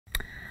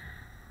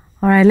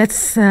All right,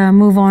 let's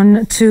move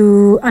on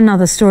to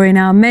another story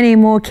now. Many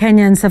more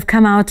Kenyans have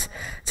come out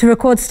to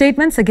record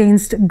statements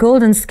against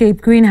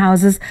Goldenscape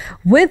greenhouses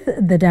with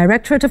the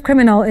Directorate of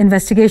Criminal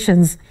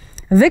Investigations.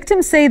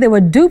 Victims say they were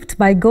duped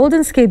by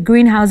Goldenscape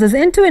greenhouses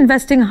into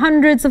investing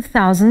hundreds of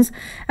thousands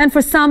and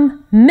for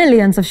some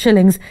millions of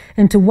shillings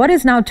into what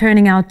is now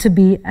turning out to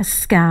be a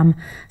scam.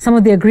 Some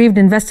of the aggrieved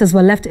investors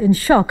were left in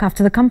shock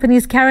after the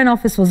company's Karen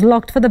office was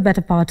locked for the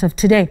better part of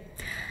today.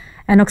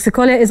 And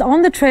Oxikolia is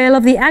on the trail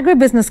of the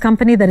agribusiness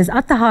company that is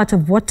at the heart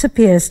of what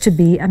appears to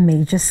be a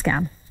major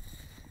scam.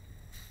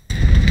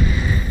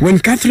 When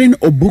Catherine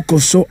Obuko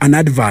saw an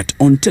advert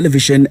on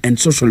television and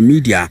social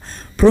media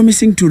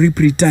promising to reap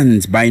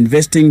returns by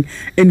investing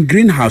in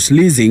greenhouse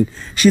leasing,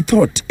 she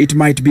thought it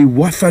might be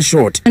worth a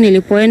shot.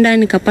 Nilipoenda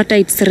nikapata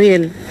it's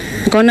real.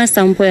 Nikaona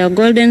sample ya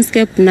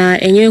Goldenscape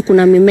na enyewe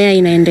kuna mimea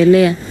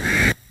inaendelea.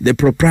 The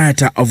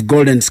proprietor of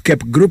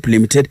Goldenscape Group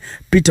Limited,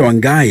 Peter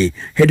Wangai,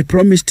 had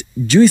promised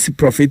juicy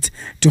profits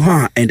to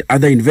her and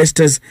other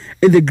investors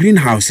in the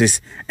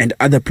greenhouses and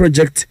other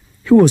projects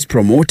he was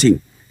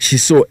promoting. She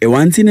saw a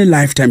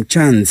once-in-a-lifetime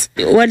chance.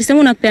 Walisema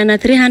unapeana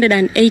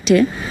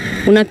 380,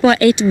 unapewa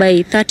 8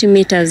 by 30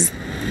 meters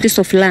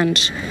piece of land,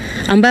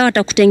 ambayo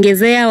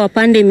watakutengezea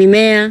wapande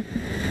mimea,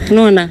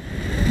 unaona,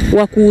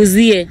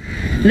 wakuuzie.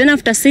 Then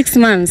after 6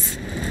 months,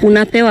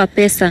 unapewa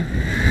pesa.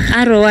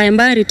 ROI,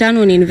 ambayo return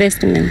on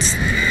investments,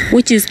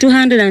 which is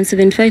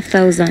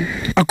 275,000.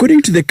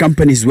 According to the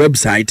company's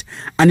website,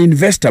 an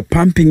investor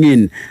pumping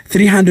in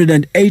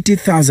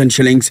 380,000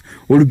 shillings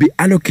will be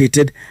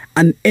allocated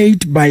an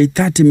 8 by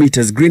 30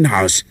 meters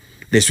greenhouse.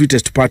 The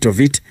sweetest part of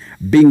it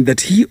being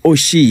that he or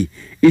she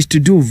is to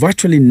do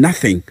virtually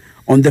nothing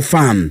on the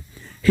farm.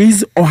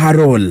 His or her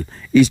role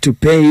is to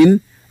pay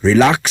in,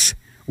 relax,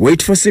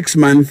 wait for 6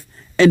 months,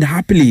 and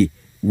happily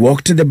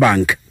walk to the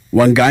bank.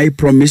 Wangai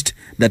promised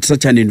that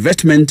such an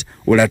investment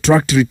will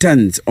attract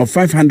returns of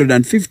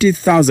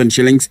 550,000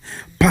 shillings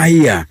per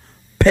year,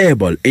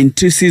 payable in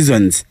 2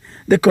 seasons.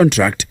 The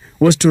contract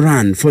was to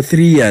run for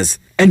 3 years.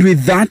 And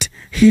with that,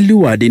 he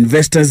lured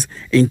investors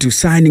into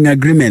signing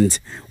agreements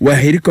where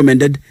he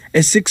recommended a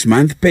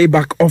 6-month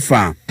payback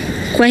offer.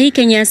 Kwa hii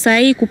Kenya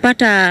sai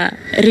kupata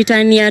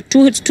return ya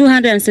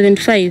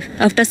 275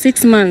 after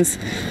 6 months,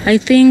 I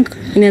think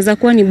inaweza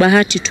kuwa ni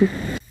bahati tu.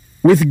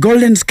 With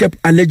Goldenscape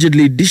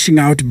allegedly dishing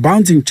out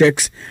bouncing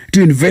checks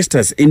to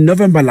investors in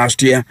November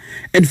last year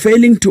and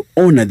failing to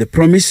honor the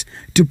promise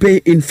to pay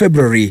in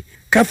February,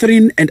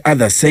 Catherine and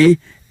others say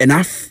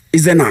enough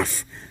is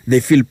enough. They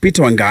feel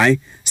Peter Wangai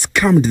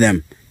scammed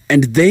them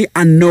and they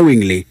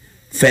unknowingly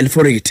fell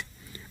for it.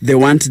 They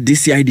want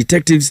DCI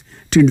detectives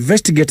to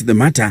investigate the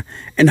matter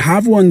and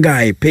have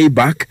Wangai pay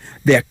back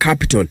their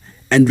capital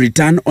and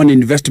return on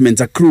investments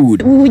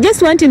accrued. We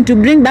just want him to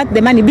bring back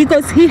the money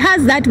because he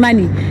has that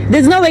money.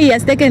 There's no way he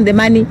has taken the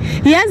money.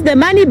 He has the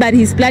money, but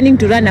he's planning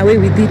to run away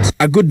with it.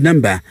 A good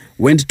number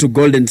went to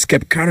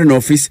Goldenscape Karen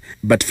office,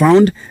 but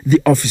found the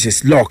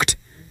offices locked.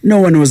 No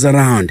one was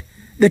around.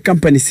 The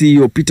company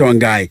CEO, Peter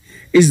Wangai,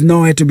 is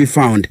nowhere to be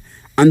found,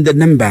 and the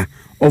number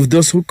of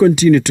those who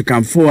continue to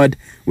come forward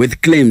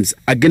with claims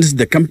against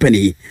the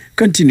company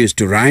continues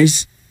to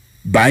rise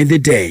by the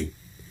day.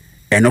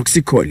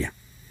 Oxikolia,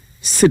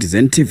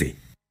 Citizen TV.